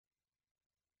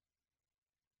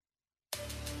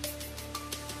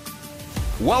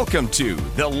Welcome to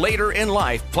the Later in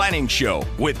Life Planning Show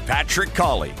with Patrick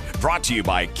Colley, brought to you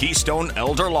by Keystone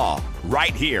Elder Law,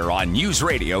 right here on News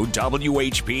Radio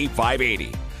WHP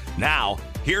 580. Now,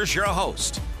 here's your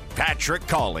host, Patrick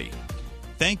Colley.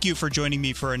 Thank you for joining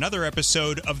me for another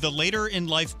episode of the Later in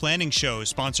Life Planning Show,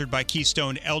 sponsored by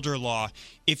Keystone Elder Law.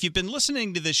 If you've been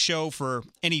listening to this show for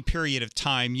any period of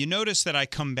time, you notice that I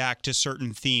come back to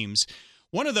certain themes.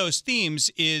 One of those themes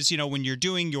is, when you're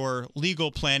doing your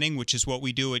legal planning, which is what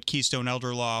we do at Keystone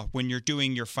Elder Law, when you're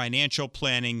doing your financial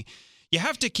planning, you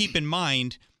have to keep in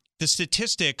mind the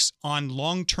statistics on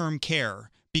long-term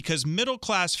care, because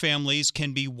middle-class families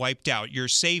can be wiped out. Your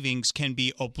savings can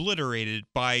be obliterated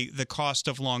by the cost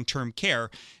of long-term care.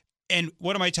 And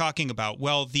what am I talking about?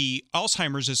 Well, the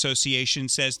Alzheimer's Association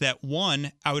says that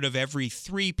 1 out of every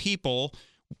 3 people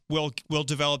will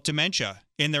develop dementia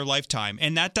in their lifetime.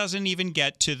 And that doesn't even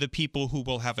get to the people who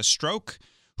will have a stroke,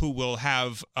 who will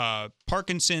have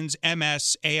Parkinson's,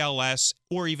 MS, ALS,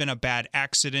 or even a bad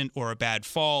accident or a bad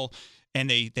fall, and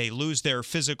they lose their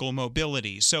physical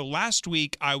mobility. So last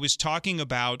week I was talking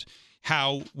about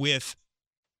how with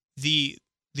the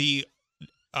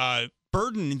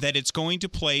burden that it's going to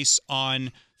place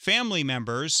on family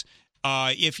members,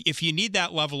 if you need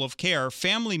that level of care,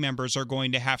 family members are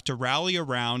going to have to rally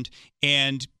around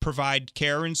and provide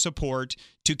care and support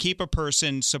to keep a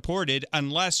person supported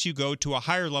unless you go to a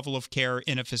higher level of care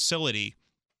in a facility.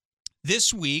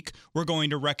 This week, we're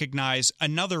going to recognize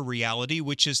another reality,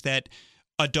 which is that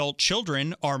adult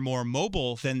children are more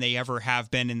mobile than they ever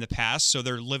have been in the past, so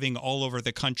they're living all over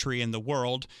the country and the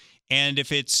world. And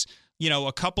if it's,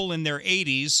 a couple in their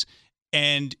 80s,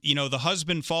 and, the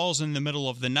husband falls in the middle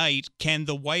of the night, can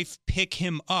the wife pick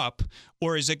him up,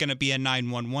 or is it going to be a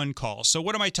 911 call? So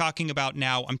what am I talking about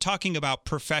now? I'm talking about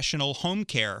professional home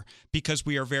care, because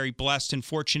we are very blessed and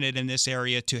fortunate in this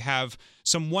area to have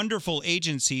some wonderful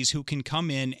agencies who can come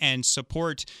in and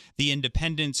support the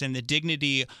independence and the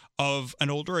dignity of an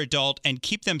older adult and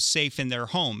keep them safe in their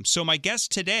home. So my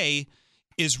guest today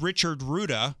is Richard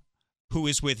Ruda, who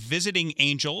is with Visiting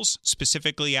Angels,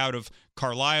 specifically out of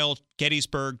Carlisle,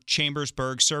 Gettysburg,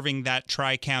 Chambersburg, serving that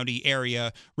Tri-County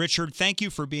area. Richard, thank you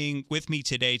for being with me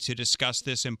today to discuss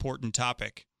this important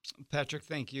topic. Patrick,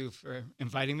 thank you for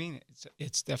inviting me.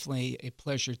 It's definitely a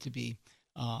pleasure to be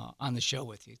on the show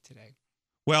with you today.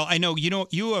 Well, I know,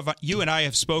 you and I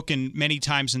have spoken many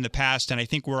times in the past, and I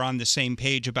think we're on the same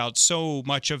page about so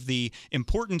much of the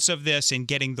importance of this and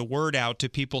getting the word out to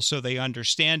people so they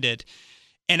understand it.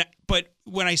 But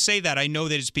when I say that, I know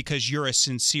that it's because you're a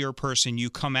sincere person. You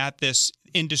come at this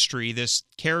industry, this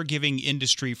caregiving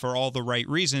industry, for all the right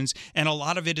reasons, and a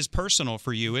lot of it is personal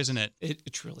for you, isn't it?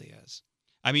 It truly is.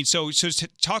 I mean, so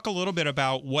talk a little bit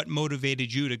about what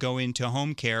motivated you to go into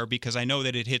home care, because I know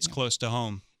that it hits close to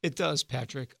home. It does,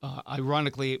 Patrick.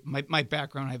 Ironically, my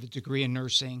background, I have a degree in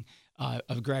nursing,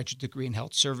 a graduate degree in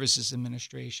health services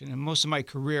administration, and most of my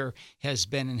career has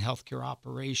been in healthcare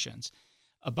operations.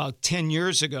 About 10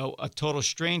 years ago, a total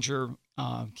stranger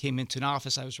came into an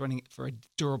office. I was running for a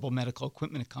durable medical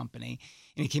equipment company,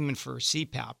 and he came in for a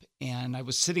CPAP. And I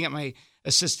was sitting at my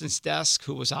assistant's desk,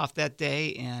 who was off that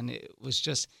day, and it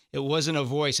wasn't a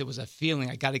voice, it was a feeling.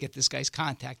 I got to get this guy's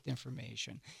contact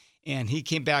information. And he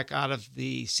came back out of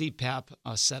the CPAP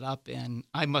setup, and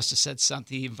I must have said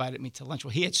something. He invited me to lunch.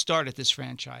 Well, he had started this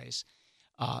franchise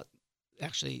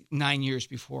actually 9 years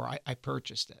before I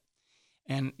purchased it.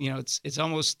 And, it's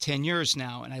almost 10 years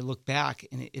now, and I look back,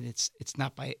 and it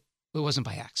wasn't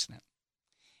by accident.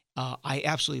 I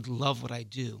absolutely love what I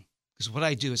do, because what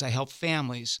I do is I help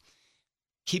families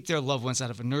keep their loved ones out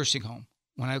of a nursing home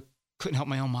when I couldn't help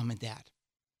my own mom and dad.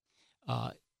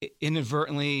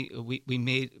 Inadvertently, we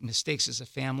made mistakes as a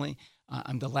family.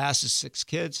 I'm the last of 6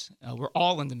 kids. We're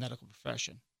all in the medical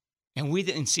profession. And we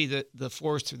didn't see the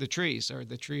forest through the trees, or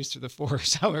the trees through the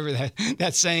forest, however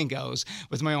that saying goes,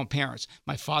 with my own parents.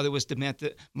 My father was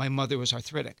demented. My mother was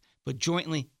arthritic. But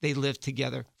jointly, they lived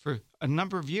together for a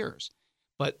number of years.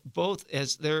 But both,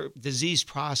 as their disease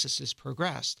processes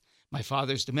progressed, my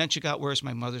father's dementia got worse,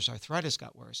 my mother's arthritis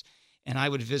got worse. And I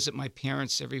would visit my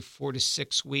parents every 4 to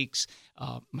 6 weeks.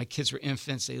 My kids were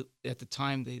infants. At the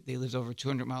time, they lived over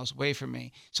 200 miles away from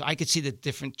me. So I could see the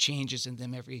different changes in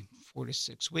them every 4 to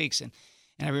 6 weeks. And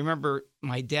I remember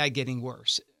my dad getting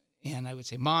worse. And I would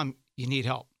say, Mom, you need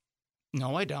help.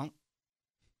 No, I don't.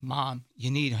 Mom,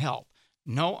 you need help.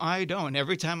 No, I don't.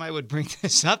 Every time I would bring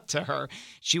this up to her,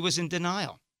 she was in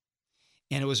denial.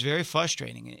 And it was very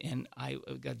frustrating. And I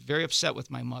got very upset with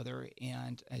my mother.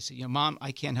 And I said, Mom,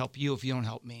 I can't help you if you don't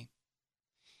help me.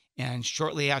 And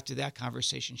shortly after that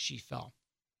conversation, she fell.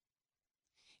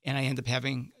 And I ended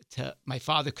up my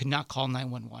father could not call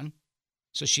 911.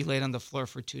 So she laid on the floor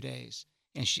for 2 days,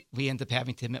 and we ended up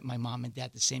having to admit my mom and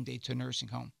dad the same day to a nursing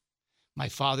home. My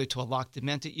father to a locked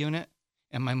demented unit,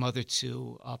 and my mother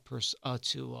to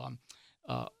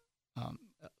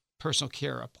personal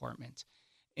care apartment.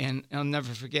 And I'll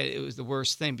never forget, it was the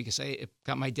worst thing because I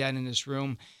got my dad in this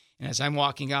room, and as I'm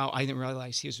walking out, I didn't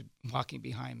realize he was walking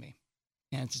behind me.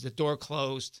 And as the door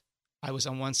closed, I was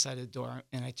on one side of the door,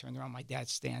 and I turned around, my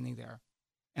dad's standing there,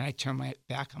 and I turned my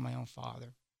back on my own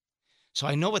father. So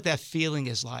I know what that feeling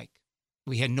is like.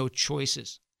 We had no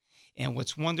choices. And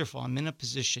what's wonderful, I'm in a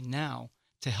position now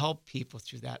to help people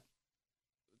through that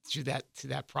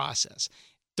process.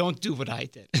 Don't do what I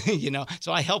did,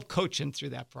 So I help coach them through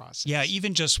that process. Yeah,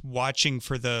 even just watching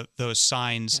for those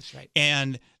signs. That's right.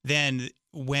 And then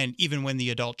when the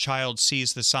adult child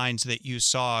sees the signs that you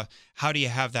saw, how do you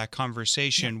have that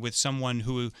conversation with someone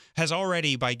who has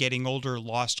already, by getting older,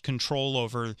 lost control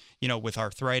over, with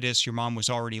arthritis? Your mom was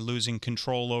already losing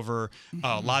control over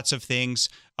lots of things.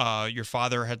 Your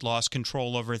father had lost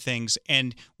control over things.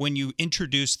 And when you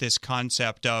introduce this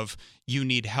concept of you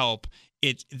need help,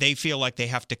 they feel like they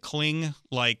have to cling,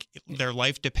 like their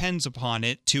life depends upon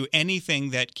it, to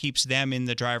anything that keeps them in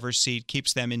the driver's seat,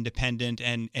 keeps them independent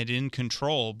and in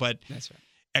control. But that's right.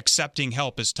 Accepting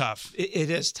help is tough. It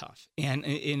is tough.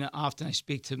 And often I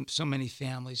speak to so many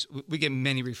families. We get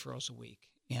many referrals a week.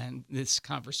 And this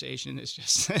conversation is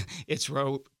just, it's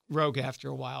rogue after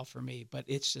a while for me. But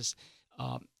it's just,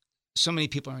 so many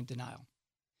people are in denial.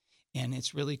 And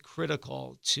it's really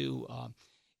critical to,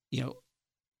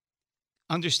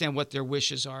 understand what their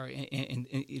wishes are. And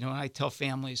I tell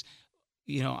families,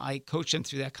 I coach them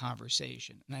through that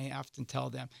conversation. And I often tell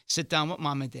them, sit down with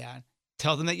mom and dad,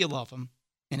 tell them that you love them,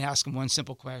 and ask them one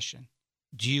simple question.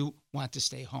 Do you want to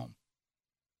stay home?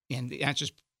 And the answer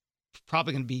is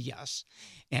probably going to be yes.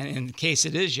 And in the case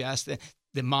it is yes,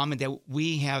 the mom and dad,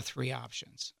 we have 3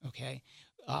 options, okay?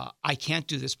 I can't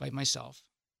do this by myself.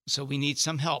 So we need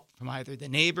some help from either the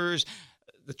neighbors,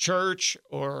 the church,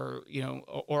 or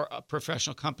a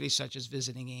professional company such as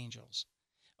Visiting Angels,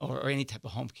 or any type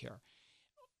of home care.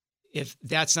 If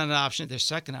that's not an option, their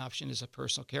second option is a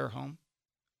personal care home.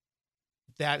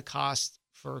 That cost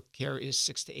for care is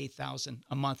 $6,000 to $8,000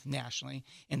 a month nationally,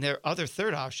 and their other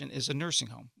third option is a nursing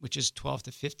home, which is $12,000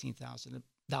 to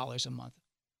 $15,000 a month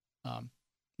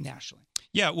nationally.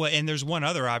 Yeah, well, and there's one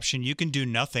other option. You can do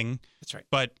nothing. That's right.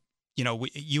 But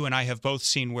you and I have both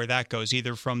seen where that goes,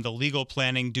 either from the legal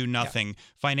planning, do nothing,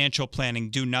 financial planning,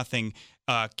 do nothing,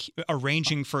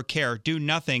 arranging for care, do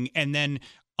nothing. And then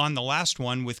on the last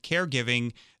one with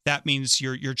caregiving, that means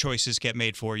your choices get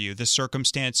made for you. The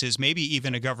circumstances, maybe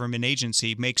even a government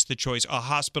agency makes the choice. A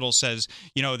hospital says,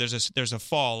 there's a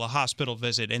fall, a hospital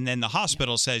visit, and then the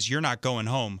hospital says, you're not going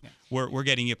home. Yeah. We're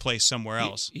getting you placed somewhere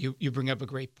else. You bring up a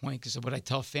great point, because what I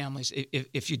tell families,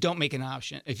 if you don't make an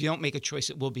option, if you don't make a choice,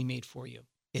 it will be made for you.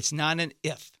 It's not an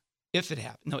if it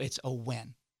happens. No, it's a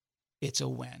when. It's a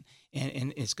when.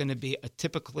 And it's going to be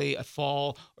typically a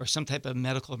fall or some type of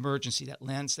medical emergency that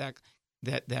lands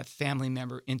that family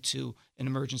member into an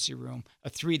emergency room, a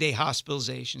 3-day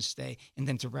hospitalization stay, and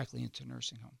then directly into a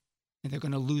nursing home. And they're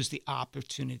going to lose the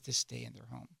opportunity to stay in their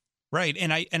home. Right.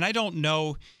 And I don't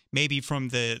know, maybe from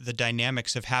the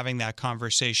dynamics of having that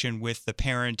conversation with the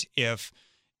parent, if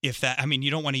that,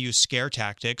 you don't want to use scare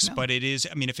tactics, no. But it is,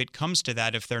 if it comes to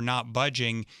that, if they're not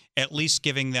budging, at least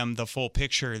giving them the full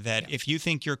picture that if you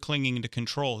think you're clinging to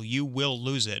control, you will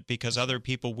lose it, because other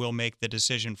people will make the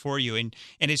decision for you. And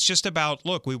it's just about,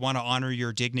 look, we want to honor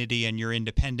your dignity and your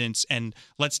independence, and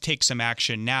let's take some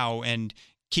action now and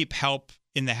keep help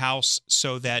in the house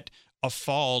so that a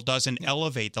fall doesn't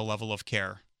elevate the level of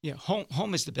care. Yeah,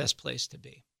 home is the best place to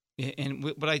be. And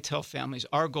what I tell families,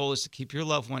 our goal is to keep your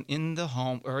loved one in the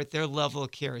home or at their level of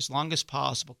care as long as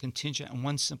possible, contingent on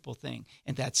one simple thing,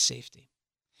 and that's safety.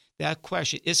 That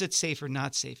question, is it safe or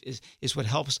not safe, is what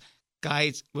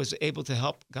was able to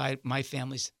help guide my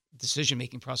family's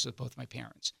decision-making process with both my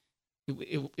parents.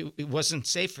 It wasn't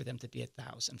safe for them to be at the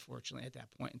house, unfortunately, at that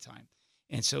point in time.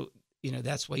 And so,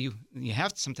 that's why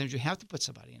sometimes you have to put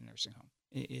somebody in a nursing home.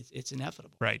 It's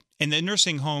inevitable. Right. And the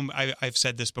nursing home, I've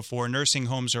said this before, nursing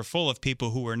homes are full of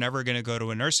people who are never going to go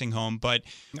to a nursing home. But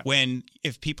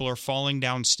if people are falling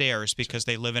downstairs because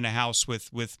they live in a house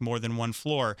with more than one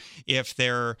floor, if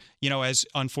they're, as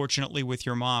unfortunately with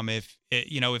your mom, if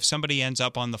somebody ends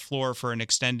up on the floor for an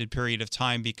extended period of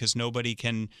time because nobody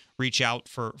can reach out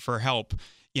for help,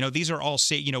 these are all,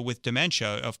 with dementia,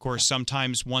 of course,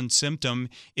 sometimes one symptom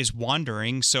is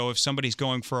wandering. So if somebody's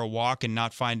going for a walk and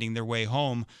not finding their way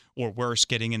home, or worse,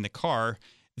 getting in the car,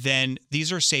 then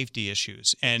these are safety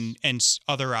issues, and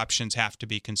other options have to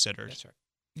be considered. That's right.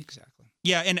 Exactly.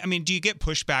 Yeah, and I mean, do you get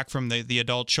pushback from the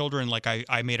adult children? Like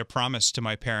I made a promise to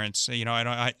my parents,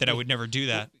 that I would never do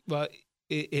that. Well,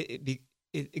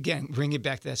 again, bring it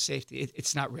back to that safety.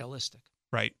 It's not realistic.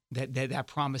 Right. That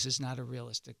promise is not a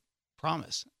realistic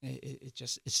promise.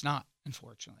 It's not,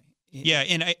 unfortunately. Yeah,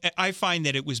 and I find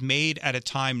that it was made at a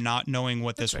time not knowing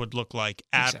what this would look like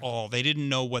at all. They didn't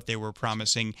know what they were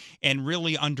promising. And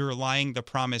really underlying the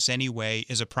promise anyway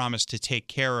is a promise to take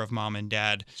care of mom and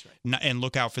dad and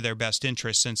look out for their best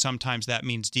interests. And sometimes that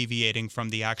means deviating from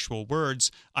the actual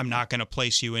words. I'm not going to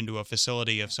place you into a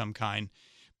facility of some kind.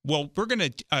 Well, we're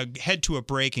going to head to a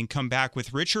break and come back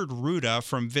with Richard Ruda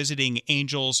from Visiting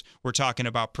Angels. We're talking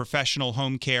about professional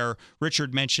home care.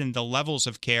 Richard mentioned the levels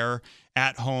of care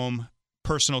at home,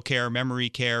 personal care, memory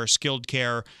care, skilled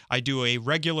care. I do a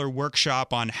regular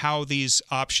workshop on how these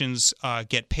options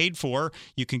get paid for.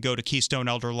 You can go to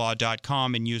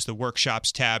KeystoneElderLaw.com and use the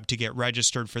workshops tab to get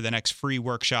registered for the next free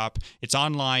workshop. It's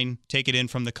online. Take it in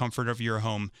from the comfort of your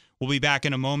home. We'll be back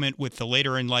in a moment with the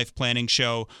Later in Life Planning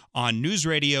Show on News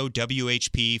Radio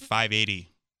WHP 580.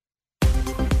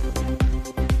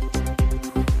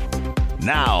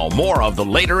 Now, more of the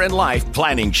Later in Life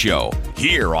Planning Show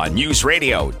here on News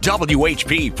Radio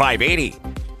WHP 580.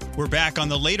 We're back on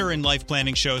the Later in Life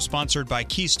Planning Show, sponsored by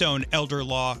Keystone Elder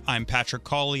Law. I'm Patrick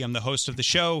Cawley. I'm the host of the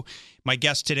show. My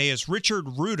guest today is Richard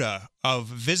Ruda of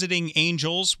Visiting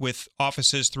Angels, with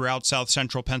offices throughout South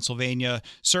Central Pennsylvania,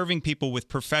 serving people with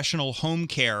professional home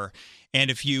care. And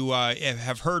if you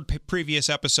have heard previous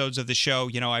episodes of the show,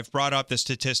 I've brought up the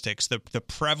statistics, the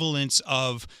prevalence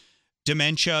of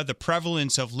dementia, the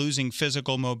prevalence of losing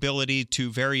physical mobility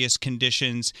to various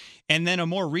conditions, and then a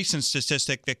more recent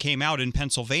statistic that came out in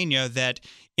Pennsylvania that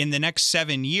in the next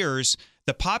 7 years,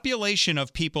 the population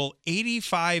of people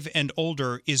 85 and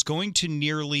older is going to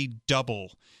nearly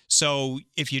double. So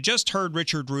if you just heard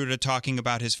Richard Ruda talking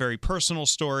about his very personal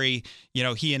story,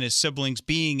 he and his siblings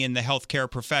being in the healthcare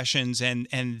professions, and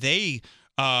they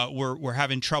were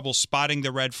having trouble spotting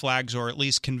the red flags, or at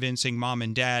least convincing mom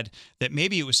and dad that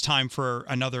maybe it was time for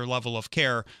another level of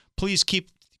care. Please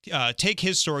take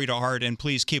his story to heart, and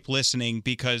please keep listening,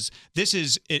 because this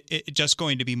is just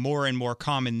going to be more and more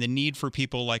common, the need for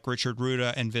people like Richard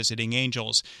Ruda and Visiting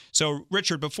Angels. So,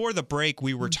 Richard, before the break,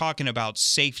 we were talking about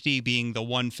safety being the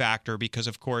one factor, because,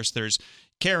 of course, there's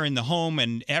care in the home,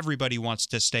 and everybody wants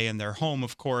to stay in their home,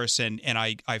 of course, and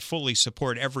I fully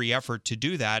support every effort to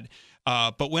do that.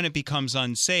 But when it becomes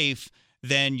unsafe,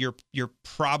 then you're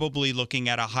probably looking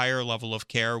at a higher level of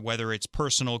care, whether it's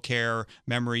personal care,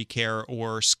 memory care,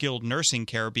 or skilled nursing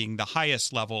care being the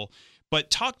highest level.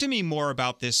 But talk to me more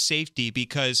about this safety,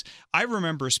 because I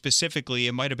remember specifically,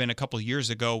 it might have been a couple of years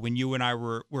ago when you and I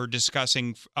were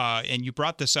discussing, and you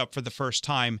brought this up for the first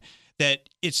time, that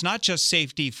it's not just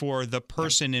safety for the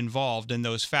person involved in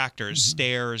those factors,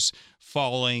 stairs,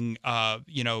 falling,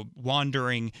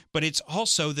 wandering, but it's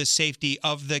also the safety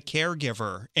of the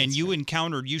caregiver. And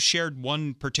you shared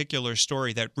one particular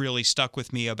story that really stuck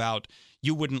with me about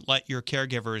you wouldn't let your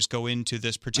caregivers go into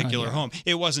this particular home.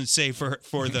 It wasn't safe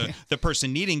for the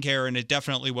person needing care, and it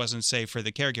definitely wasn't safe for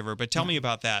the caregiver. But tell me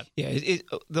about that. Yeah,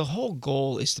 the whole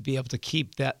goal is to be able to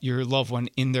keep your loved one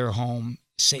in their home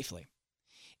safely.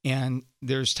 And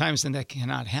there's times when that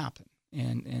cannot happen.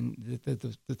 And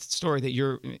the story that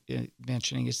you're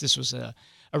mentioning is this was a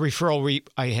referral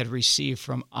I had received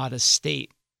from out of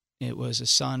state. It was a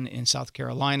son in South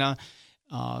Carolina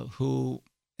who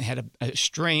had a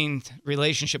strained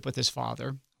relationship with his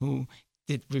father, who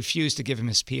refused to give him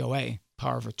his POA,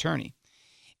 power of attorney.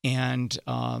 And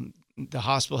the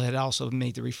hospital had also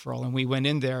made the referral, and we went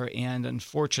in there, and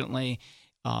unfortunately,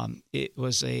 it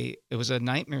was a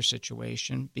nightmare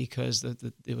situation, because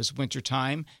it was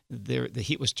wintertime. The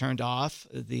heat was turned off.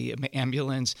 The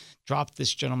ambulance dropped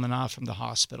this gentleman off from the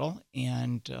hospital,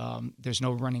 and there's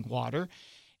no running water.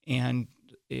 And,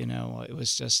 it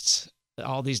was just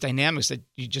all these dynamics that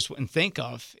you just wouldn't think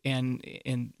of. And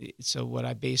so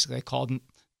I called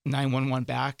 911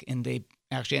 back, and they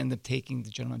actually ended up taking the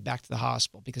gentleman back to the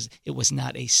hospital because it was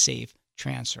not a safe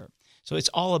transfer. So it's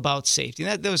all about safety.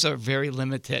 And those are very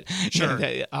limited. Sure.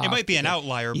 It might be an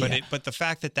outlier, but the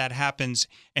fact that happens,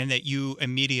 and that you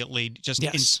immediately just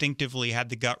instinctively had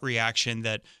the gut reaction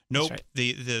that, nope, right,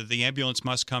 the ambulance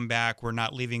must come back. We're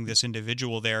not leaving this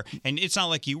individual there. And it's not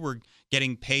like you were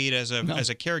getting paid as a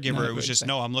caregiver. It was just,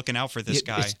 I'm looking out for this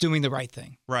guy. It's doing the right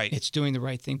thing. Right. It's doing the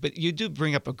right thing. But you do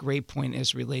bring up a great point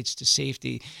as relates to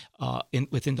safety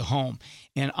within the home.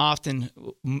 And often,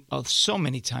 so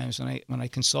many times when I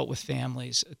consult with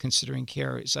families considering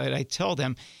care, I tell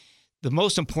them the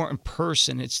most important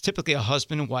person, it's typically a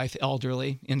husband and wife,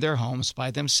 elderly, in their homes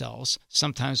by themselves,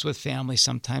 sometimes with family,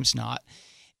 sometimes not.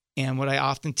 And what I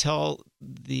often tell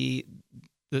the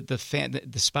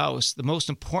spouse, the most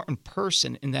important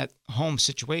person in that home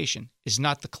situation is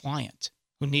not the client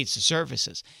who needs the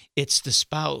services. It's the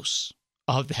spouse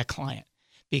of that client.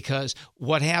 Because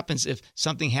what happens if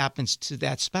something happens to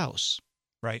that spouse?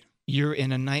 Right. You're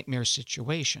in a nightmare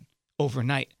situation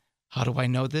overnight. How do I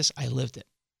know this? I lived it.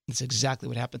 It's exactly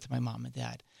what happened to my mom and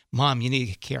dad. Mom, you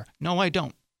need care. No, I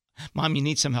don't. Mom, you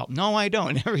need some help. No, I don't.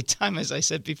 And every time, as I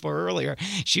said before earlier,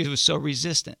 she was so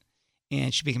resistant.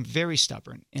 And she became very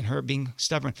stubborn. And her being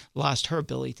stubborn lost her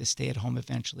ability to stay at home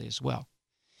eventually as well.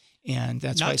 And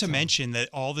that's not to mention that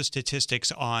all the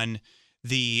statistics on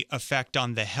the effect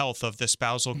on the health of the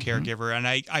spousal caregiver. And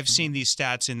I've seen these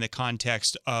stats in the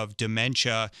context of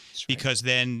dementia, because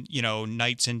then,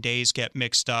 nights and days get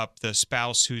mixed up. The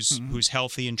spouse who's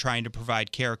healthy and trying to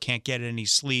provide care can't get any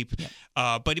sleep.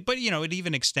 Yeah. But it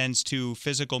even extends to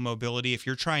physical mobility. If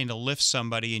you're trying to lift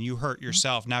somebody and you hurt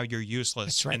yourself, now you're useless.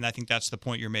 That's right. And I think that's the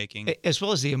point you're making. As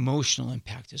well as the emotional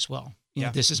impact as well.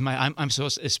 This is I'm so,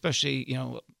 especially,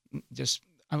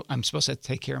 I'm supposed to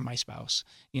take care of my spouse,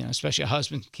 especially a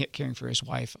husband caring for his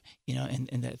wife, and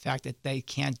the fact that they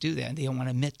can't do that and they don't want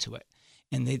to admit to it.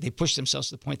 And they push themselves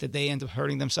to the point that they end up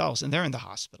hurting themselves and they're in the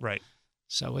hospital. Right.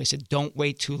 So I said, don't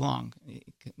wait too long,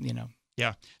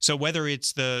 Yeah. So whether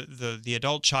it's the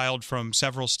adult child from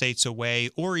several states away,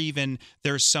 or even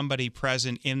there's somebody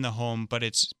present in the home, but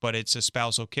it's a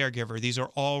spousal caregiver, these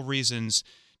are all reasons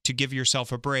to give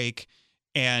yourself a break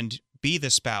and be the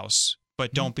spouse,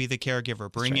 but don't be the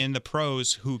caregiver. Bring in the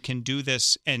pros who can do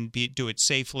this and do it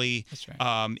safely. That's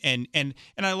right. And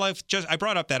I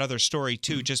brought up that other story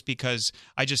too, just because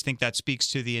I just think that speaks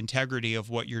to the integrity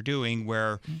of what you're doing,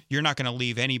 where you're not going to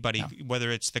leave anybody, whether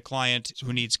it's the client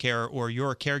who needs care or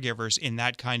your caregivers, in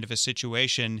that kind of a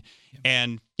situation. Yeah.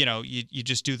 And you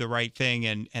just do the right thing,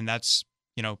 and that's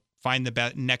find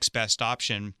the next best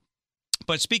option.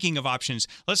 But speaking of options,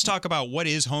 let's talk about what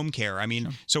is home care. I mean,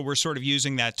 so we're sort of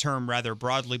using that term rather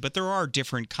broadly, but there are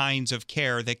different kinds of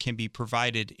care that can be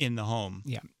provided in the home.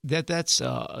 Yeah, that's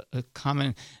a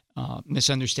common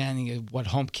misunderstanding of what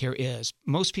home care is.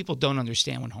 Most people don't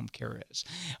understand what home care is.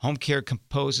 Home care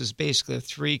composes basically of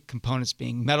three components,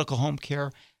 being medical home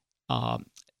care,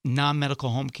 non-medical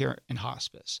home care, and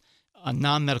hospice.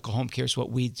 Non-medical home care is what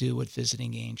we do at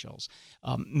Visiting Angels.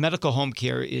 Medical home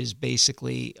care is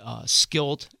basically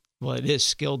skilled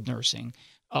nursing,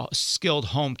 skilled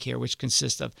home care, which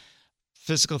consists of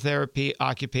physical therapy,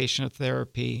 occupational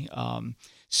therapy,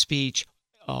 speech,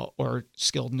 or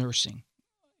skilled nursing.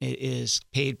 It is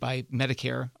paid by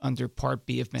Medicare under Part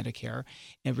B of Medicare,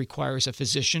 and requires a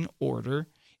physician order,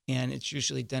 and it's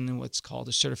usually done in what's called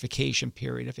a certification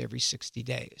period of every 60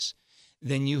 days.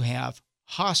 Then you have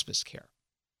hospice care.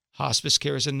 Hospice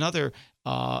care is another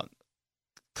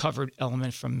covered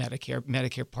element from Medicare.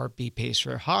 Medicare Part B pays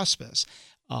for hospice.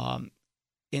 And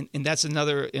that's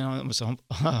another,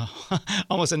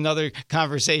 almost another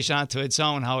conversation onto its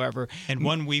own, however. And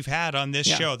one we've had on this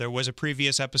show. There was a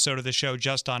previous episode of the show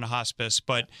just on hospice,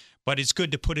 but it's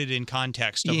good to put it in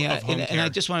context of home care. And I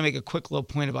just want to make a quick little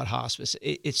point about hospice.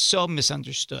 It's so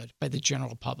misunderstood by the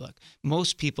general public.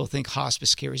 Most people think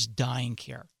hospice care is dying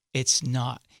care. It's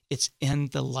not. It's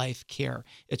end-of-life care.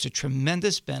 It's a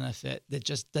tremendous benefit that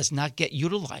just does not get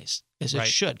utilized as it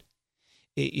should.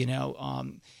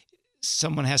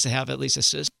 Someone has to have at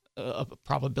least a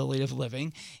probability of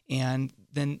living, and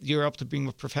then you're able to bring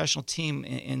a professional team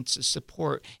and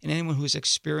support. And anyone who's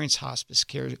experienced hospice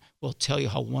care will tell you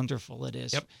how wonderful it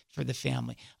is for the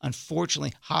family.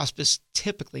 Unfortunately, hospice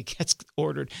typically gets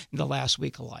ordered in the last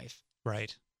week of life.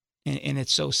 Right. And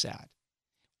it's so sad.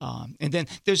 And then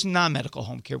there's non-medical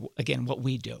home care, again, what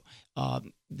we do.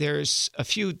 There's a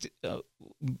few,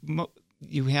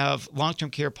 you have long-term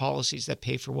care policies that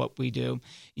pay for what we do.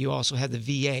 You also have the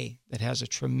VA that has a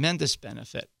tremendous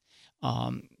benefit.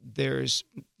 There's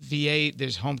VA,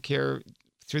 there's home care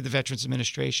through the Veterans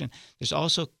Administration. There's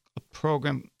also a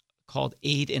program called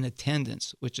Aid in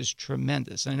Attendance, which is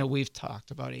tremendous. I know we've talked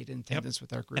about Aid in Attendance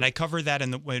with our group. And I covered that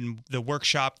in the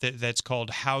workshop that's called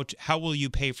How Will You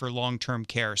Pay for Long-Term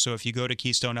Care? So if you go to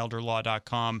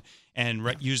KeystoneElderLaw.com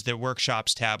and use the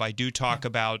workshops tab, I do talk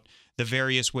about the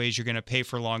various ways you're going to pay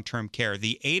for long-term care.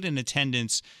 The Aid in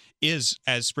Attendance is,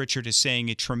 as Richard is saying,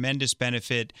 a tremendous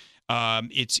benefit.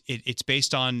 It's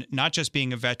based on not just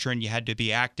being a veteran. You had to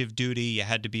be active duty. You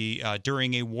had to be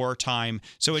during a wartime.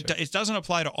 So it doesn't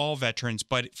apply to all veterans,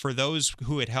 but for those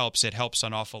who it helps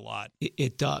an awful lot.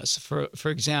 It does. For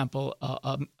example,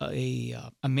 a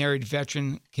married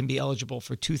veteran can be eligible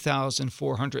for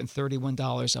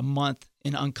 $2,431 a month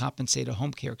in uncompensated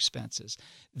home care expenses.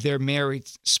 Their married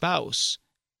spouse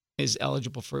is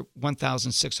eligible for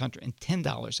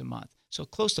 $1,610 a month. So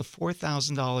close to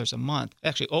 $4,000 a month,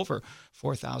 actually over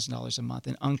 $4,000 a month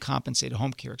in uncompensated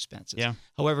home care expenses. Yeah.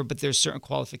 However, but there's certain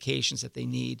qualifications that they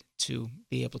need to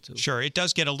be able to. Sure. It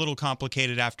does get a little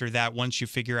complicated after that once you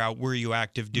figure out were you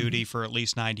active duty for at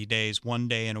least 90 days, 1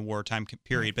 day in a wartime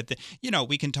period. But,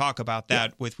 we can talk about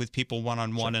that with people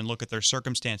one-on-one and look at their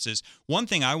circumstances. One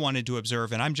thing I wanted to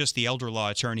observe, and I'm just the elder law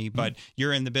attorney, but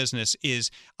you're in the business,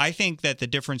 is I think that the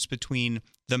difference between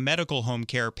the medical home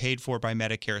care paid for by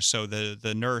Medicare, so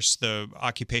the nurse, the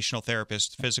occupational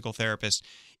therapist, physical therapist,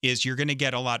 is you're going to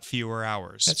get a lot fewer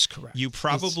hours. That's correct. You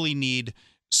probably need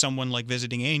someone like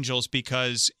Visiting Angels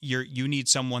because you need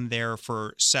someone there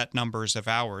for set numbers of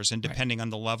hours, and depending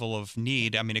on the level of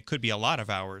need, I mean, it could be a lot of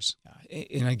hours.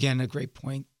 And again, a great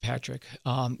point, Patrick.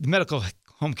 The medical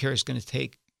home care is going to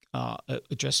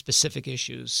address specific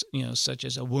issues, such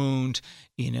as a wound,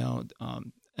 an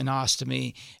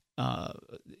ostomy,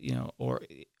 or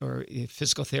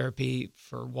physical therapy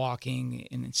for walking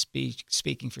and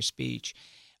speaking for speech.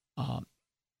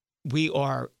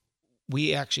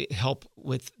 We actually help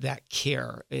with that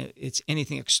care. It's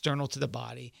anything external to the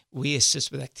body. We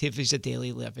assist with activities of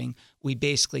daily living. We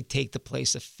basically take the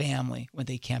place of family when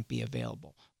they can't be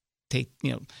available.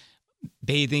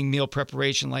 Bathing, meal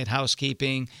preparation, light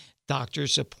housekeeping,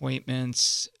 doctor's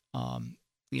appointments, and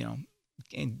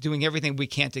doing everything we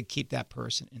can to keep that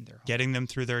person in their home. Getting them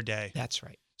through their day. That's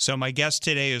right. So my guest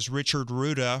today is Richard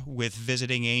Ruda with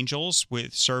Visiting Angels,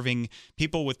 with serving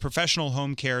people with professional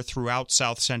home care throughout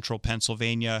South Central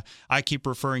Pennsylvania. I keep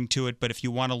referring to it, but if you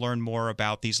want to learn more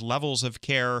about these levels of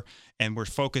care, and we're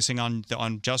focusing on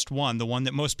just one, the one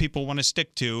that most people want to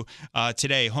stick to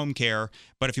today, home care.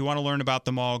 But if you want to learn about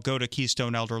them all, go to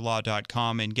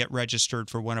KeystoneElderLaw.com and get registered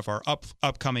for one of our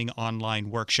upcoming online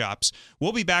workshops.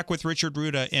 We'll be back with Richard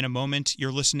Ruda in a moment.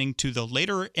 You're listening to the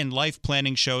Later in Life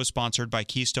Planning Show, sponsored by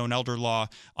Keystone Elder Law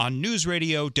on News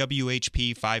Radio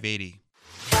WHP 580.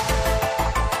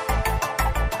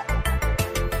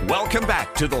 Welcome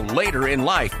back to the Later in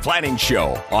Life Planning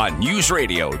Show on News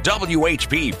Radio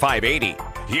WHP 580.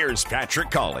 Here's Patrick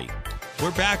Colley.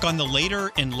 We're back on the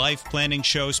Later in Life Planning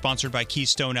Show, sponsored by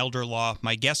Keystone Elder Law.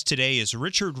 My guest today is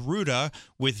Richard Ruda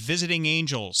with Visiting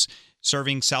Angels,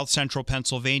 serving South Central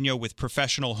Pennsylvania with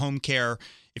professional home care.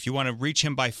 If you want to reach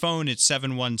him by phone, it's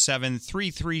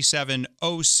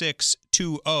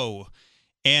 717-337-0620.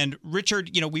 And Richard,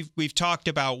 we've talked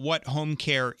about what home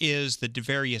care is, the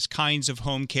various kinds of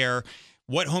home care,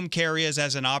 what home care is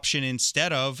as an option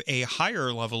instead of a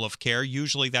higher level of care.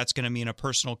 Usually that's going to mean a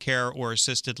personal care or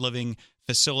assisted living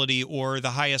facility, or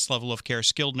the highest level of care,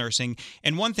 skilled nursing.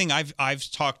 And one thing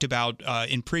I've talked about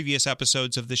in previous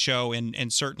episodes of the show,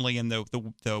 and certainly in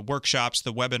the workshops,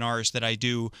 the webinars that I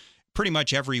do pretty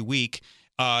much every week,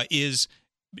 is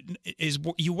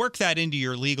you work that into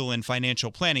your legal and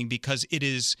financial planning, because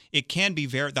it can be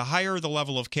the higher the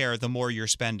level of care, the more you're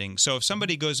spending. So if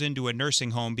somebody goes into a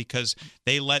nursing home because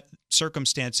they let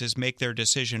circumstances make their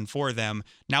decision for them,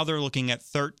 now they're looking at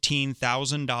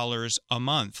 $13,000 a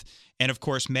month. And of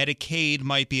course, Medicaid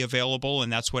might be available,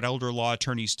 and that's what elder law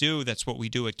attorneys do. That's what we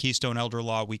do at Keystone Elder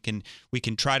Law. We can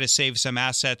try to save some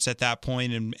assets at that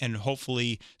point and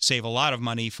hopefully save a lot of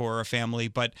money for a family.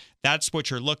 But that's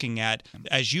what you're looking at.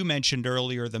 As you mentioned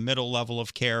earlier, the middle level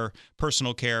of care,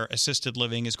 personal care, assisted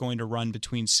living, is going to run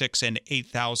between $6,000 and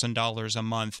 $8,000 a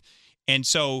month. And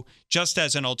so just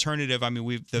as an alternative, I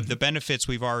mean, the benefits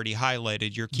we've already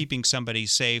highlighted. You're keeping somebody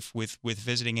safe with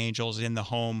Visiting Angels in the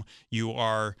home. You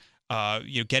are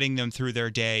getting them through their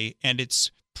day, and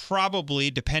it's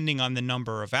probably, depending on the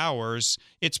number of hours,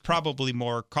 it's probably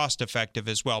more cost effective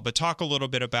as well. But talk a little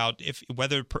bit about if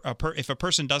a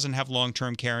person doesn't have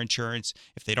long-term care insurance,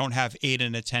 if they don't have aid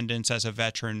and attendance as a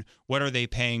veteran, what are they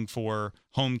paying for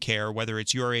home care, whether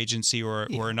it's your agency or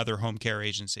another home care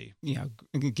agency? Yeah,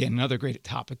 again, another great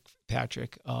topic,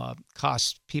 Patrick.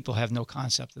 Costs. People have no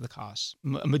concept of the costs.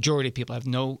 A majority of people have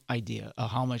no idea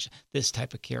of how much this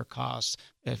type of care costs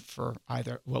for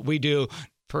either what we do,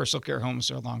 personal care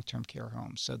homes or long-term care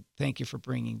homes. So thank you for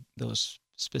bringing those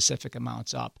specific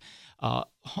amounts up.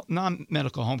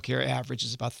 Non-medical home care average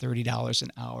is about $30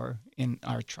 an hour in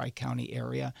our Tri-County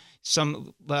area.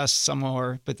 Some less, some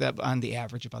more, but that on the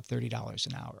average about $30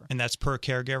 an hour. And that's per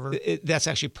caregiver? That's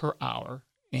actually per hour.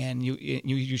 and you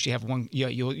usually have one. Yeah,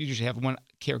 you'll usually have one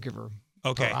caregiver.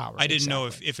 Okay. Per hour. I didn't know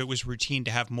if it was routine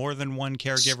to have more than one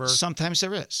caregiver. Sometimes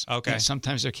there is. Okay. And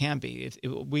sometimes there can be.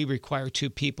 We require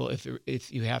 2 people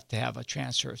if you have to have a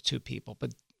transfer of 2 people,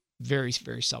 but very,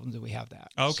 very seldom do we have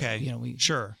that. Okay. So, we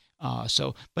sure.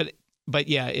 But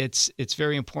yeah, it's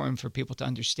very important for people to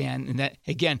understand, and that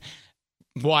again,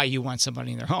 why you want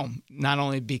somebody in their home. Not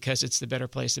only because it's the better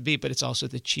place to be, but it's also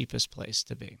the cheapest place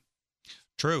to be.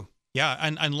 True. Yeah,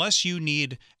 and unless you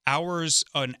need hours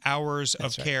and hours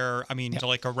of care, I mean,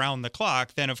 like around the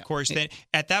clock, then of course, then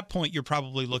at that point, you're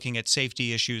probably looking at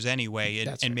safety issues anyway,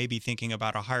 and maybe thinking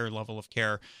about a higher level of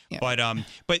care. Yeah.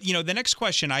 But the next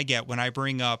question I get when I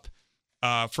bring up,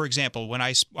 for example, when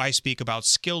I speak about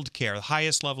skilled care, the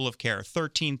highest level of care,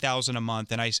 $13,000 a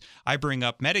month, and I bring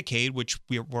up Medicaid, which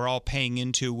we're all paying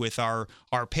into with our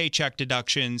paycheck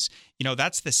deductions.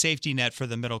 That's the safety net for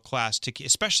the middle class,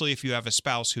 especially if you have a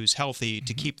spouse who's healthy,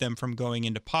 to keep them from going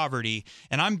into poverty.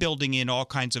 And I'm building in all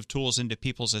kinds of tools into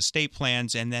people's estate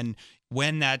plans, and then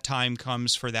when that time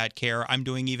comes for that care, I'm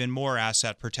doing even more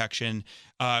asset protection.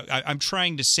 I'm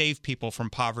trying to save people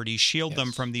from poverty, shield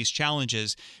them from these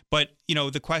challenges. But,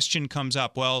 the question comes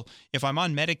up, well, if I'm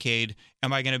on Medicaid,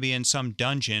 am I going to be in some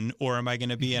dungeon, or am I going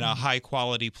to be in a high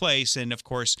quality place? And of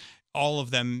course, all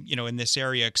of them, in this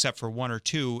area, except for 1 or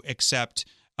 2, accept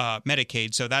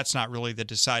Medicaid. So that's not really the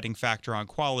deciding factor on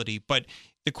quality. But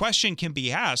the question can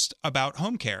be asked about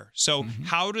home care. So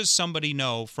how does somebody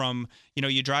know from,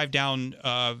 you drive down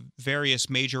various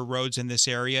major roads in this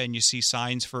area and you see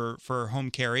signs for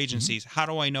home care agencies. How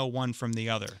do I know one from the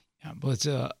other? Yeah, well, it's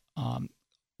a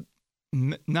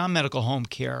non-medical home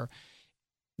care.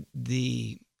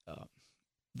 The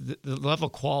level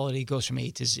of quality goes from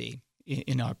A to Z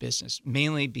in our business,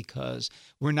 mainly because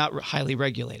we're not highly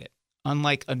regulated.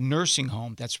 Unlike a nursing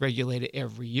home that's regulated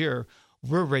every year,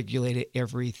 we're regulated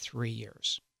every 3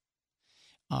 years.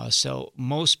 So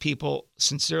most people,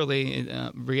 sincerely,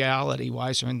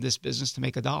 reality-wise, are in this business to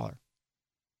make a dollar.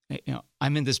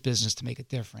 I'm in this business to make a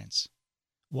difference.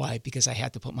 Why? Because I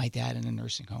had to put my dad in a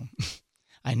nursing home.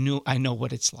 I know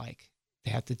what it's like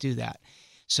to have to do that.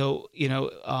 So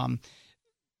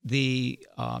the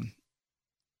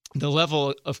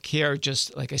level of care,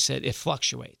 just like I said, it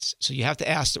fluctuates. So you have to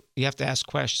ask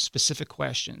specific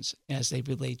questions as they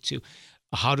relate to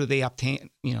how do they obtain,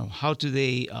 how do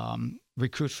they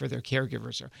recruit for their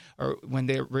caregivers, or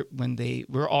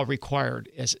we're all required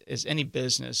as any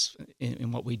business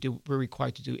in what we do, we're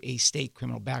required to do a state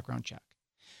criminal background check.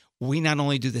 We not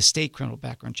only do the state criminal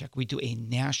background check, we do a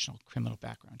national criminal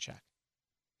background check,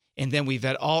 and then we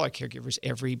vet all our caregivers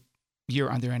every year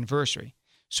on their anniversary.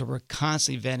 So we're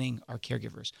constantly vetting our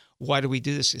caregivers. Why do we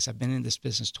do this? Because I've been in this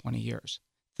business 20 years.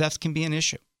 Theft can be an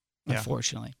issue,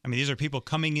 unfortunately. I mean, these are people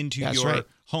coming into your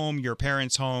home, your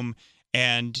parents' home,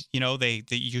 and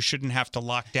you shouldn't have to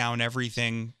lock down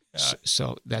everything.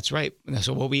 So that's right.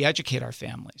 So we educate our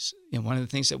families, and one of the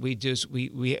things that we do is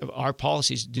our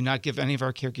policies do not give any of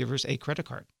our caregivers a credit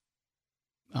card,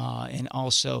 and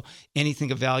also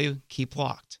anything of value keep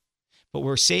locked. But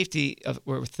where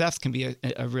theft can be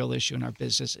a real issue in our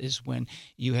business is when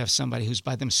you have somebody who's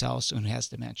by themselves and who has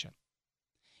dementia.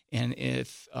 And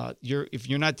if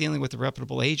you're not dealing with a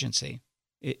reputable agency,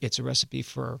 it's a recipe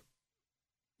for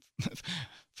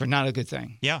not a good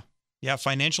thing. Yeah. Yeah,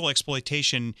 financial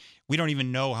exploitation, we don't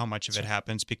even know how much of it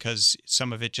happens because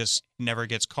some of it just never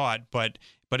gets caught, but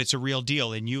it's a real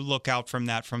deal. And you look out from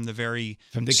that from the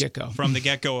get-go. From the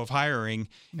get-go of hiring.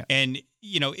 Yeah. And,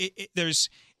 there's...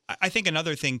 I think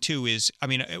another thing too is, I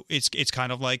mean, it's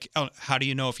kind of like, how do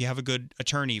you know if you have a good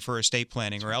attorney for estate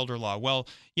planning or elder law? Well,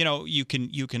 you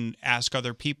can ask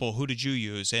other people, who did you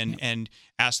use, and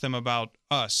ask them about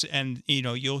us, and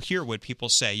you'll hear what people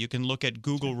say. You can look at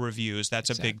Google reviews. That's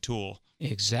a big tool.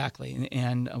 Exactly,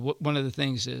 and one of the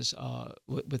things is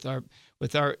with our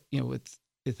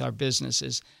business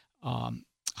is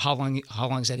how long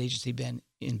has that agency been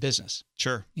in business?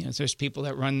 Sure. There's people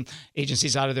that run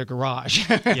agencies out of their garage,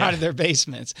 out of their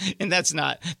basements, and that's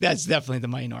definitely the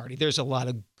minority. There's a lot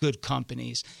of good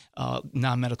companies,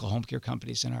 non-medical home care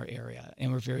companies in our area,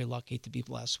 and we're very lucky to be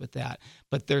blessed with that.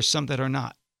 But there's some that are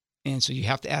not, and so you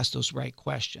have to ask those right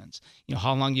questions.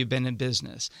 How long you've been in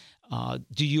business?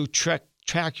 Do you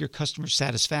track your customer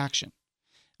satisfaction?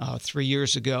 3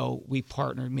 years ago, we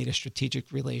made a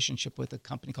strategic relationship with a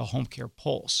company called Home Care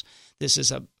Pulse. This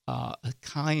is a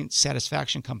client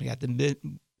satisfaction company out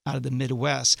of the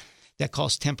Midwest that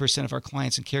calls 10% of our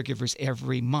clients and caregivers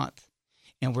every month.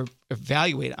 And we're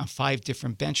evaluated on 5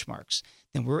 different benchmarks.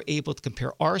 then we're able to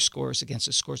compare our scores against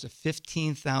the scores of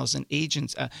 15,000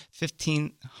 agents,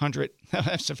 1,500,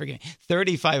 I'm still forgetting,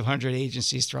 3,500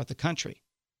 agencies throughout the country.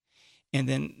 And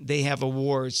then they have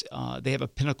awards. They have a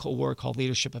pinnacle award called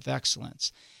Leadership of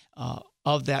Excellence.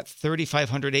 Of that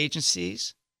 3,500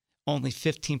 agencies, only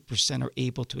 15% are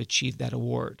able to achieve that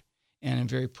award. And I'm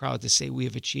very proud to say we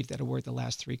have achieved that award the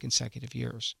last 3 consecutive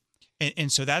years.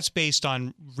 And so that's based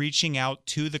on reaching out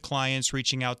to the clients,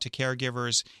 reaching out to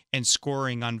caregivers, and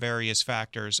scoring on various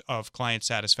factors of client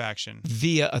satisfaction.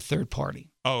 Via a third party.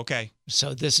 Oh, okay.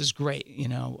 So this is great.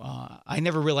 I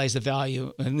never realized the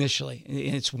value initially. And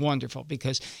it's wonderful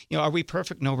because, are we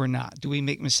perfect? No, we're not. Do we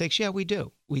make mistakes? Yeah, we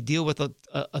do. We deal with a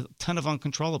ton of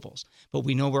uncontrollables, but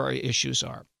we know where our issues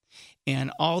are. And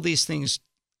all these things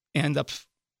end up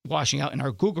washing out in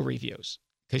our Google reviews.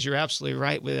 Because you're absolutely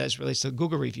right with as relates to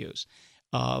Google reviews.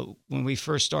 When we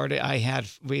first started,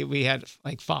 we had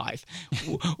like 5,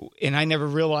 and I never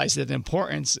realized the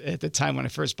importance at the time when I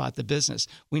first bought the business.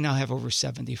 We now have over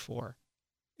 74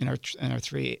 in our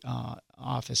 3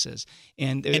 offices,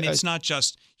 and it's not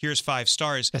just here's 5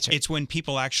 stars. That's right. It's when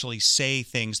people actually say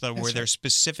things where they're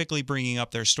specifically bringing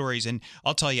up their stories. And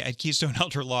I'll tell you, at Keystone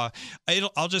Elder Law,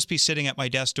 I'll just be sitting at my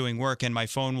desk doing work, and my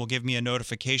phone will give me a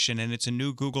notification, and it's a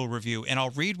new Google review, and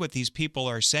I'll read what these people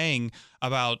are saying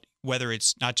about. Whether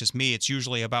it's not just me, it's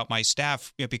usually about my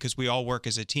staff because we all work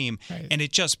as a team. Right. And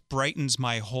it just brightens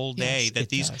my whole day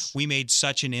we made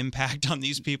such an impact on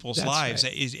these people's lives.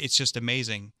 Right. It's just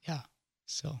amazing. Yeah.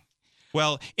 So,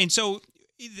 well, and so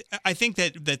I think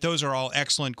that those are all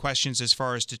excellent questions as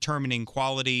far as determining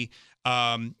quality,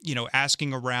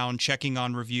 asking around, checking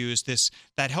on reviews,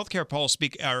 that healthcare pulse,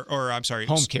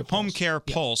 home care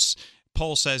pulse.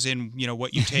 Pulse as in,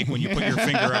 what you take when you put your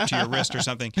finger up to your wrist or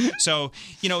something. So,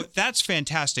 that's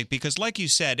fantastic because like you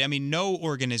said, no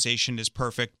organization is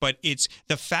perfect, but it's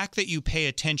the fact that you pay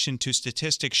attention to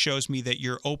statistics shows me that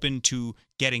you're open to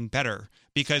getting better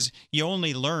because you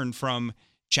only learn from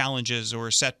challenges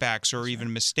or setbacks or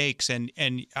even mistakes. And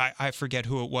I forget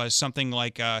who it was, something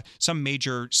like some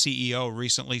major CEO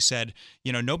recently said,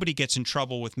 nobody gets in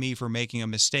trouble with me for making a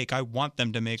mistake. I want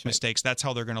them to make mistakes. That's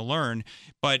how they're going to learn.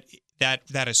 But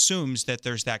that assumes that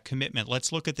there's that commitment.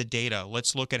 Let's look at the data.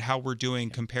 Let's look at how we're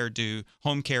doing compared to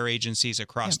home care agencies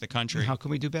across the country. And how can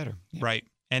we do better? Yeah. Right.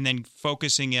 And then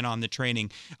focusing in on the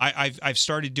training. I've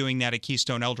started doing that at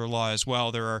Keystone Elder Law as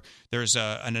well. There's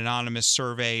an anonymous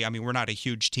survey. We're not a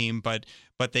huge team, but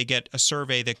they get a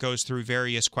survey that goes through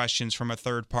various questions from a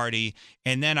third party.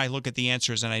 And then I look at the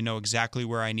answers and I know exactly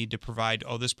where I need to provide,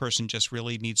 this person just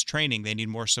really needs training. They need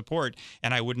more support.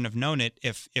 And I wouldn't have known it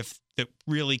if the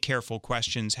really careful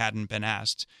questions hadn't been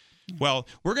asked. Well,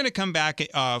 we're going to come back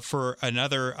for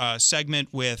another segment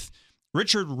with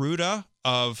Richard Ruda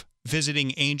of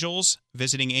Visiting Angels.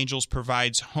 Visiting Angels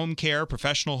provides home care,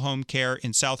 professional home care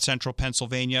in South Central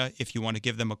Pennsylvania. If you want to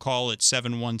give them a call, it's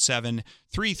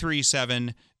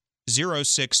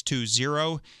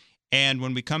 717-337-0620. And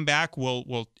when we come back,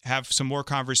 we'll have some more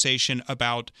conversation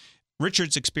about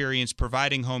Richard's experience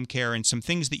providing home care and some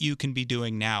things that you can be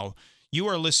doing now. You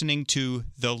are listening to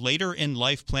the Later in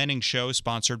Life Planning Show,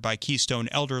 sponsored by Keystone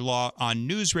Elder Law on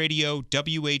News Radio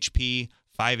WHP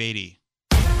 580.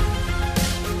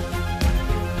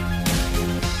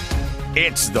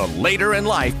 It's the Later in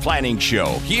Life Planning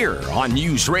Show here on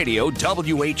News Radio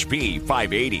WHP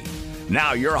 580.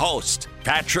 Now your host,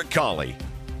 Patrick Colley.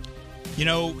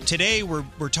 Today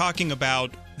we're talking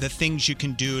about the things you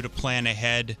can do to plan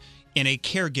ahead in a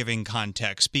caregiving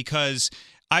context, because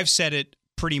I've said it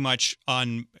pretty much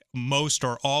on most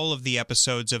or all of the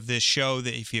episodes of this show,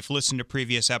 that if you've listened to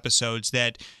previous episodes,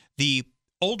 that the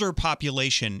older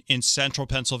population in central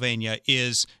Pennsylvania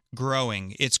is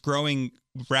growing. It's growing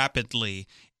rapidly.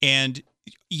 And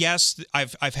yes,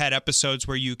 I've had episodes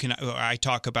where I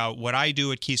talk about what I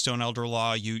do at Keystone Elder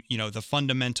Law, the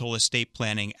fundamental estate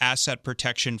planning, asset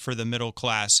protection for the middle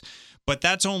class. But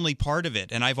that's only part of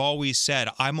it. And I've always said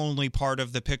I'm only part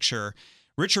of the picture.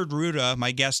 Richard Ruda,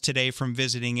 my guest today from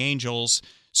Visiting Angels,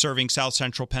 serving South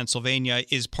Central Pennsylvania,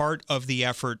 is part of the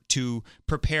effort to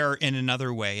prepare in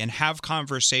another way and have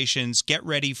conversations, get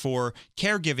ready for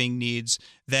caregiving needs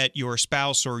that your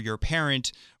spouse or your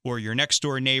parent or your next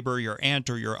door neighbor, your aunt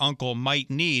or your uncle might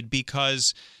need,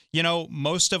 because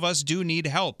most of us do need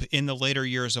help in the later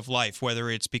years of life, whether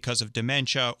it's because of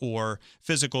dementia or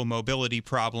physical mobility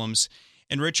problems.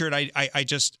 And Richard, I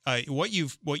just what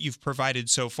you've provided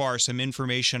so far, some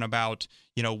information about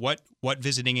what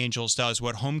Visiting Angels does,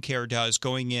 what home care does,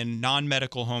 going in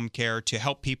non-medical home care to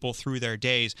help people through their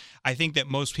days. I think that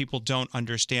most people don't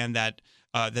understand that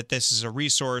this is a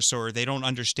resource, or they don't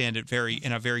understand it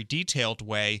in a very detailed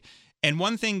way. And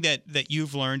one thing that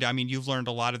you've learned, I mean, you've learned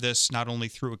a lot of this not only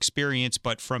through experience,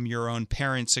 but from your own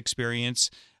parents' experience.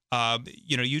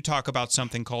 You talk about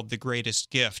something called the greatest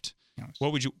gift. Yes.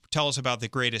 What would you tell us about the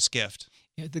greatest gift?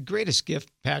 Yeah, the greatest gift,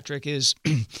 Patrick, is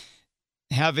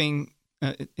having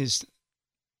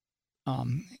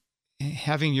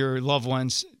your loved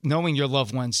ones, knowing your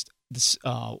loved ones'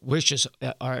 wishes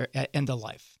are at end of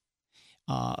life.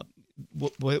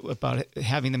 What about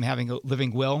having a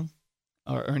living will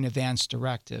or an advance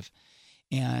directive?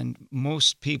 And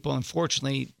most people,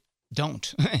 unfortunately,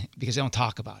 don't because they don't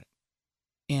talk about it.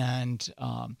 And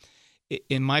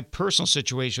in my personal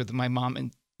situation with my mom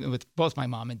and with both my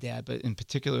mom and dad, but in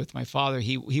particular with my father,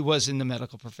 he was in the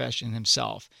medical profession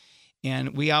himself.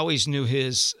 And we always knew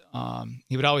he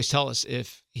would always tell us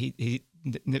if he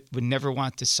would never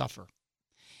want to suffer.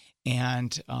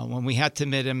 And when we had to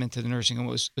admit him into the nursing home,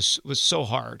 it was so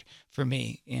hard for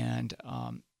me. And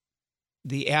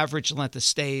the average length of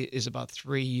stay is about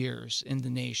 3 years in the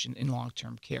nation in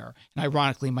long-term care. And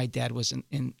ironically, my dad was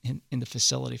in the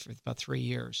facility for about 3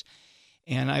 years.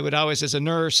 And I would always, as a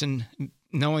nurse and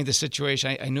knowing the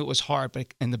situation, I knew it was hard.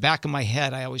 But in the back of my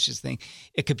head, I always just think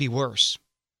it could be worse.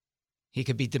 He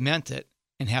could be demented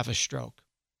and have a stroke.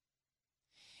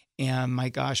 And my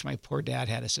gosh, my poor dad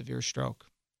had a severe stroke.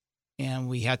 And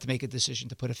we had to make a decision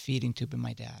to put a feeding tube in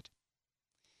my dad.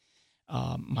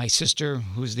 My sister,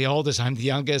 who's the oldest, I'm the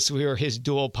youngest, we were his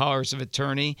dual powers of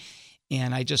attorney.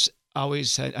 And I just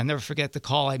always said, I'll never forget the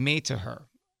call I made to her.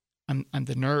 I'm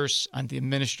the nurse, I'm the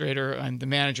administrator, I'm the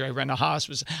manager, I run a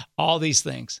hospice, all these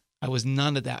things. I was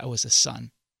none of that. I was a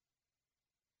son.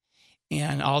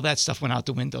 And all that stuff went out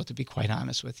the window, to be quite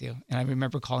honest with you. And I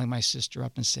remember calling my sister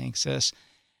up and saying, sis,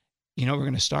 we're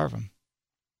going to starve him.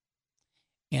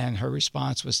 And her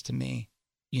response was to me,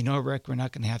 Rick, we're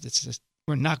not going to have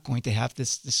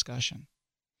this discussion.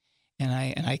 And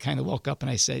I kind of woke up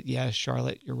and I said, yeah,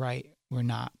 Charlotte, you're right. We're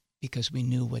not, because we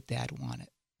knew what Dad wanted.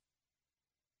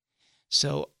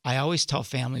 So I always tell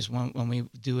families when we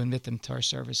do admit them to our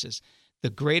services, the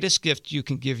greatest gift you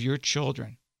can give your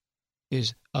children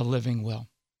is a living will.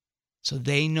 So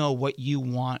they know what you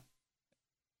want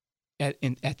at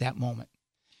that moment.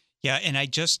 Yeah, and I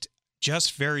just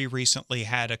very recently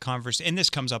had a conversation, and this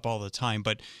comes up all the time,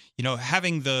 but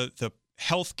having the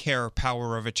healthcare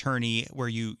power of attorney, where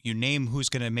you name who's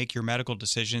going to make your medical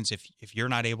decisions if you're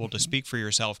not able to speak for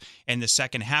yourself, and the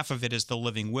second half of it is the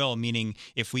living will, meaning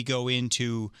if we go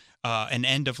into an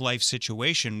end of life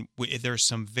situation, there's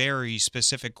some very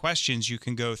specific questions you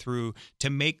can go through to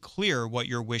make clear what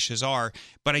your wishes are.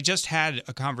 But I just had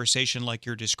a conversation like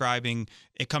you're describing.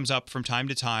 It comes up from time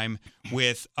to time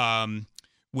with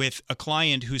a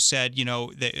client who said,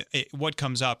 what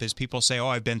comes up is people say, oh,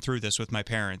 I've been through this with my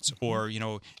parents, or,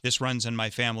 this runs in my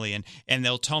family. And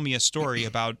they'll tell me a story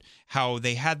about how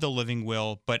they had the living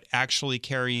will, but actually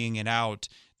carrying it out,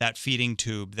 that feeding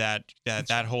tube, that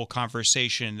whole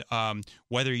conversation,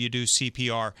 whether you do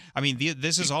CPR. I mean,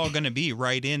 this is all going to be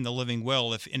right in the living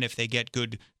will if they get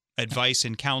good advice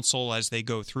and counsel as they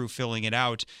go through filling it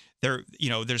out.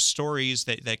 There's stories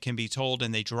that can be told,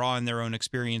 and they draw on their own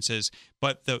experiences.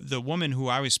 But the woman who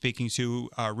I was speaking to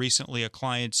recently, a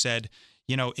client said,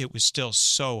 it was still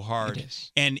so hard. It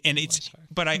is. And it's hard.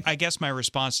 But I guess my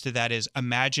response to that is,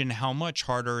 imagine how much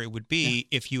harder it would be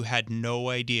if you had no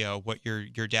idea what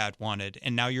your dad wanted.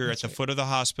 And now you're at the foot of the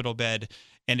hospital bed,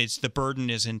 and the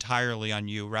burden is entirely on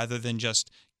you, rather than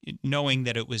just knowing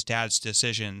that it was Dad's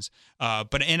decisions.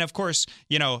 And of course,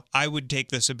 I would take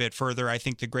this a bit further. I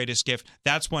think the greatest gift,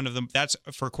 that's one of them. That's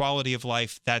for quality of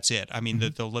life. That's it. I mean,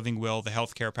 the living will, the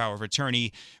healthcare power of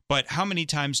attorney. But how many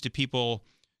times do people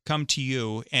come to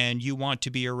you and you want to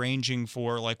be arranging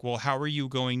for, like, well, how are you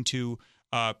going to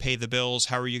pay the bills?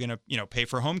 How are you going to, pay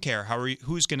for home care?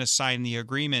 Who's going to sign the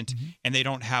agreement? And they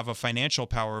don't have a financial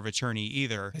power of attorney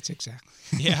either. That's exactly.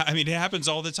 Yeah. I mean, it happens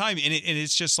all the time. And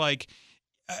it's just like,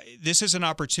 this is an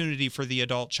opportunity for the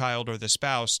adult child or the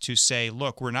spouse to say,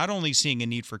 look, we're not only seeing a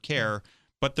need for care,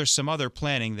 but there's some other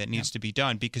planning that needs to be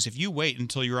done. Because if you wait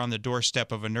until you're on the doorstep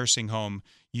of a nursing home,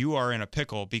 you are in a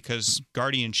pickle, because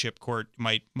guardianship court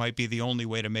might be the only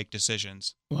way to make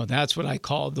decisions. Well, that's what I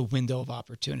call the window of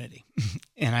opportunity.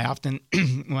 And I often,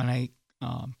 when I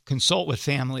consult with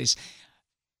families,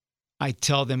 I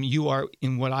tell them you are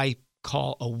in what I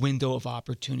call a window of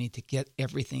opportunity to get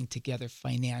everything together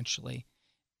financially.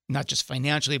 Not just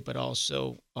financially, but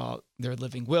also their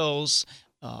living wills,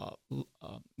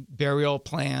 burial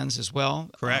plans as well.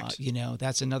 Correct.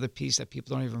 That's another piece that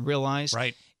people don't even realize.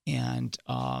 Right. And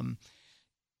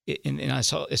and I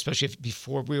saw, especially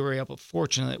before we were able,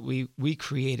 fortunately, we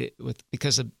created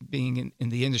because of being in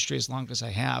the industry as long as I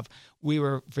have, we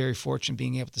were very fortunate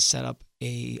being able to set up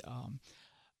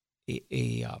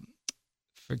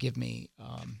forgive me,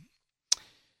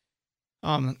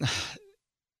 I'm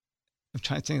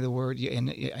trying to think of the word,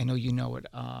 and I know you know it,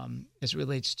 as it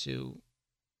relates to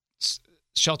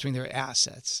sheltering their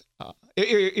assets,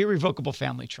 irrevocable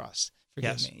family trust.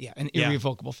 Forgive me. Yeah, an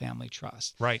irrevocable family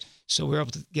trust. Right. So we were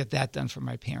able to get that done for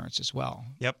my parents as well.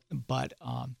 Yep. But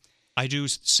I do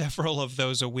several of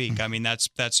those a week. I mean,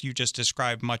 that's you just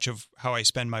described much of how I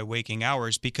spend my waking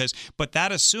hours but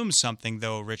that assumes something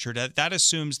though, Richard. That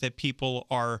assumes that people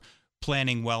are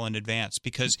planning well in advance,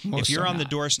 because if you're on the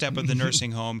doorstep of the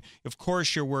nursing home, of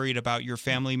course you're worried about your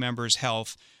family member's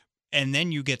health. And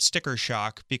then you get sticker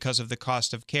shock because of the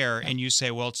cost of care, and you say,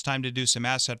 well, it's time to do some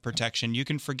asset protection. You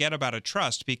can forget about a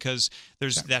trust because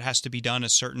that has to be done a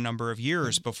certain number of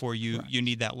years before you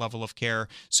need that level of care.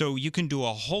 So you can do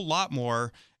a whole lot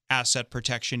more asset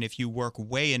protection if you work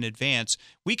way in advance.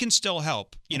 We can still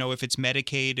help, if it's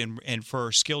Medicaid and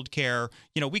for skilled care,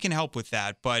 we can help with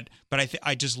that. But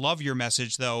I just love your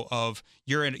message though of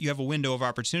you have a window of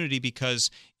opportunity,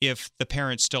 because if the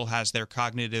parent still has their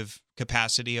cognitive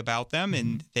capacity about them,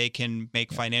 and they can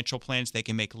make financial plans, they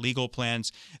can make legal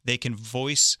plans, they can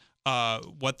voice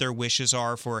what their wishes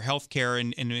are for health care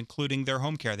and including their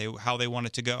home care, how they want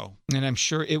it to go. And I'm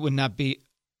sure it would not be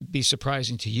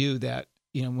surprising to you that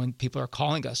when people are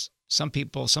calling us, some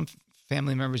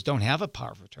family members don't have a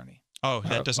power of attorney. Oh,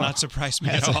 that does not surprise me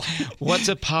at all. What's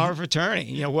a power of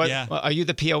attorney? Are you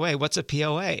the POA? What's a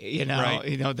POA?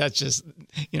 Right. That's just,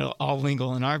 all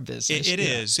lingo in our business. It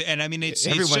is. And I mean,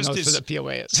 everyone knows what a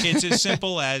POA is. It's as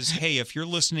simple as, hey, if you're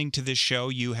listening to this show,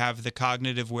 you have the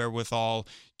cognitive wherewithal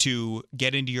to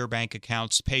get into your bank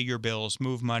accounts, pay your bills,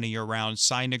 move money around,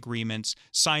 sign agreements,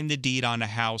 sign the deed on a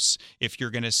house if you're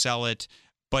going to sell it.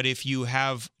 But if you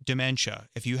have dementia,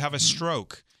 if you have a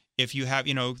stroke, if you have,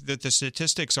 the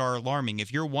statistics are alarming.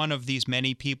 If you're one of these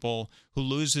many people who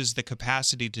loses the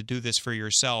capacity to do this for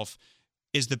yourself,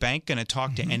 is the bank going to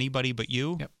talk to anybody but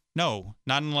you? Yep. No,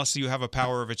 not unless you have a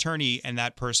power of attorney and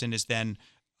that person is then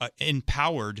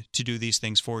empowered to do these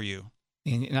things for you.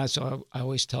 And that's why I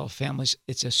always tell families,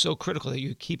 it's so critical that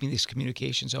you're keeping these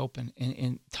communications open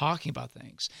and talking about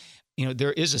things.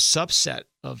 There is a subset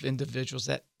of individuals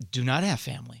that do not have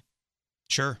family.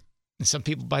 Sure. And some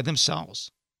people by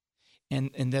themselves. And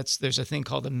there's a thing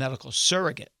called a medical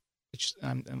surrogate, which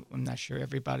I'm not sure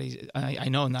I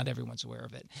know not everyone's aware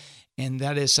of it. And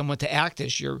that is someone to act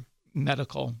as your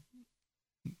medical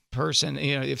person,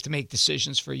 you have to make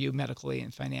decisions for you medically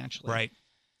and financially. Right.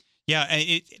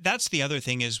 Yeah, that's the other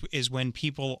thing is when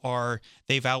people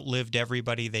they've outlived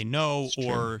everybody they know,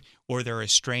 or they're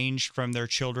estranged from their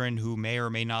children who may or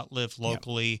may not live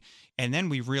locally. Yep. And then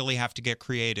we really have to get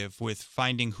creative with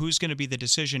finding who's going to be the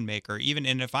decision maker.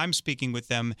 And if I'm speaking with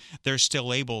them, they're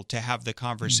still able to have the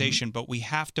conversation. But we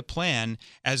have to plan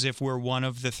as if we're one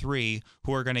of the three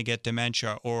who are going to get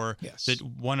dementia, or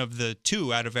one of the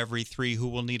two out of every three who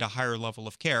will need a higher level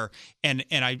of care. And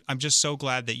I'm just so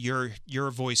glad that you're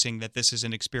voicing that this is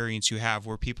an experience you have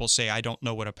where people say, I don't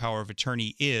know what a power of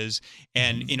attorney is.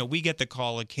 And, we get the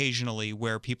call occasionally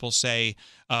where people say,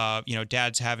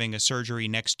 Dad's having a surgery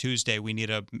next Tuesday. We need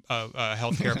a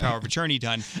healthcare power of attorney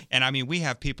done. And I mean, we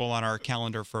have people on our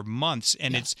calendar for months,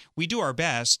 and we do our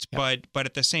best, but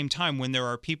at the same time, when there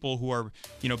are people who are,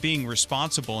 being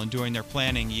responsible and doing their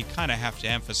planning, you kind of have to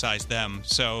emphasize them.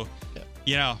 So,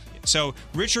 So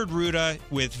Richard Ruda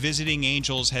with Visiting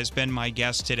Angels has been my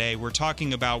guest today. We're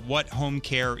talking about what home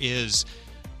care is,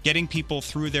 getting people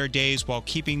through their days while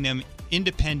keeping them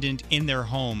independent in their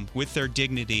home with their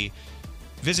dignity.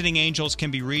 Visiting Angels can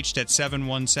be reached at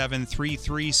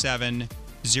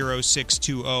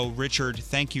 717-337-0620. Richard,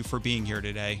 thank you for being here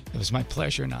today. It was my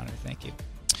pleasure and honor. Thank you.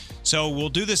 So we'll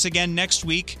do this again next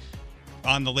week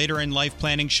on the Later in Life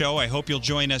Planning Show. I hope you'll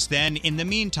join us then. In the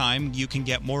meantime, you can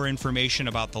get more information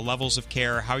about the levels of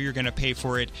care, how you're going to pay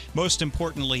for it, most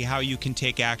importantly, how you can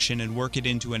take action and work it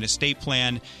into an estate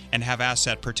plan and have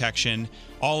asset protection.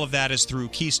 All of that is through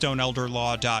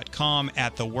KeystoneElderLaw.com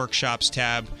at the Workshops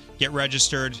tab. Get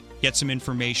registered, get some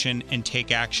information, and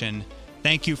take action.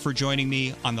 Thank you for joining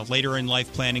me on the Later in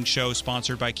Life Planning Show,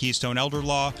 sponsored by Keystone Elder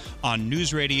Law on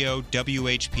News Radio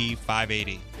WHP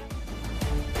 580.